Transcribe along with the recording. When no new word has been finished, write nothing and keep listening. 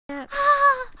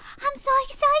I'm so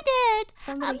excited.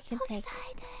 Somebody I'm so can take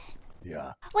excited.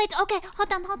 Yeah. Wait, okay,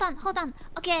 hold on.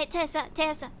 Okay, Tessa.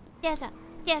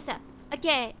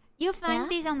 Okay, you find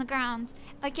these on the ground.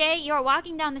 Okay, you're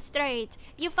walking down the street.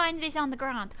 You find this on the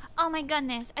ground. Oh my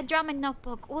goodness, I dropped my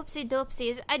notebook. Whoopsie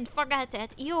doopsies, I forgot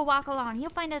it. You walk along, you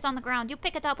find this on the ground. You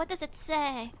pick it up. What does it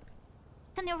say?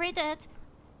 Can you read it?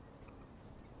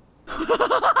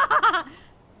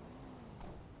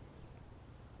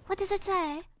 What does it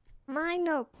say? My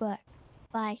Notebook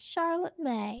by Charlotte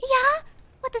May. Yeah?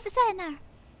 What does it say in there?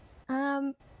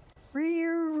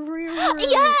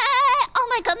 Yeah! Oh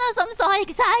my goodness, I'm so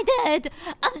excited!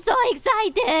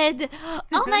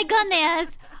 Oh my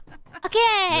goodness!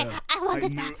 Okay, Yeah, I want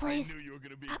it back, please.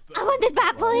 I want it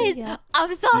back, please. Yeah.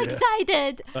 I'm so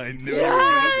excited. I knew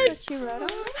What you wrote on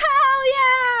it? Hell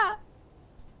yeah!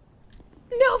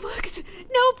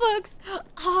 Notebooks!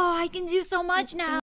 Oh, I can do so much now.